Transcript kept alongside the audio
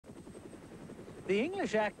The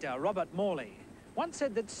English actor Robert Morley once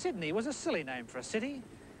said that Sydney was a silly name for a city.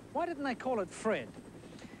 Why didn't they call it Fred?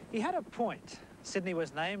 He had a point. Sydney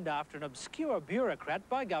was named after an obscure bureaucrat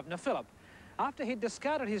by Governor Phillip, after he'd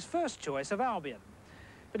discarded his first choice of Albion.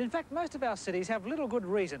 But in fact, most of our cities have little good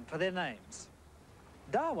reason for their names.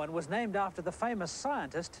 Darwin was named after the famous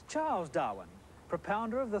scientist Charles Darwin,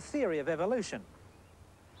 propounder of the theory of evolution.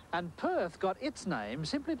 And Perth got its name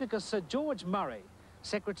simply because Sir George Murray,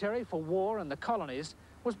 Secretary for War and the Colonies,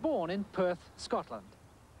 was born in Perth, Scotland.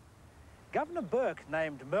 Governor Burke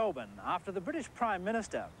named Melbourne after the British Prime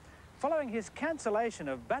Minister, following his cancellation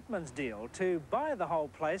of Batman's deal to buy the whole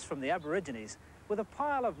place from the Aborigines with a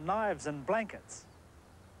pile of knives and blankets.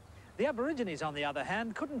 The Aborigines, on the other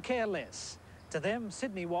hand, couldn't care less. To them,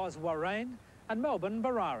 Sydney was Warrain and Melbourne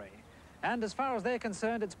Barari. And as far as they're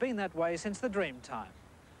concerned, it's been that way since the dream time.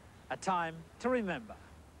 A time to remember.